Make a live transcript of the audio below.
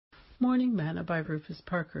Morning Manna by Rufus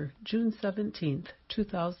Parker, June 17th,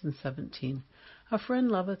 2017. A friend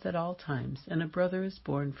loveth at all times, and a brother is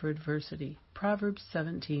born for adversity. Proverbs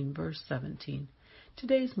 17, verse 17.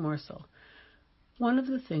 Today's morsel. One of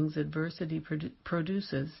the things adversity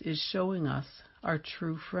produces is showing us our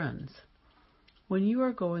true friends. When you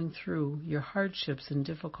are going through your hardships and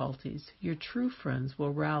difficulties, your true friends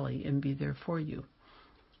will rally and be there for you.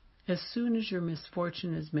 As soon as your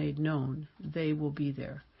misfortune is made known, they will be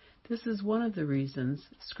there. This is one of the reasons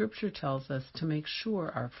Scripture tells us to make sure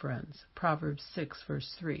our friends. Proverbs 6,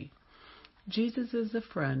 verse 3. Jesus is a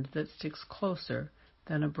friend that sticks closer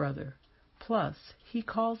than a brother. Plus, he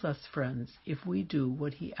calls us friends if we do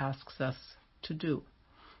what he asks us to do.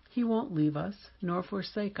 He won't leave us nor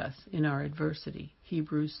forsake us in our adversity.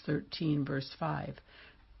 Hebrews 13, verse 5.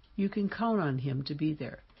 You can count on him to be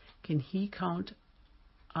there. Can he count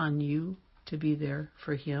on you to be there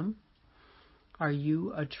for him? Are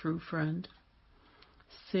you a true friend?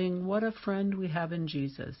 Sing, what a friend we have in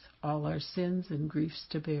Jesus, all our sins and griefs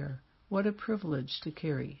to bear. What a privilege to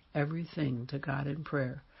carry everything to God in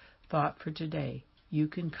prayer. Thought for today, you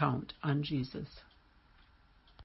can count on Jesus.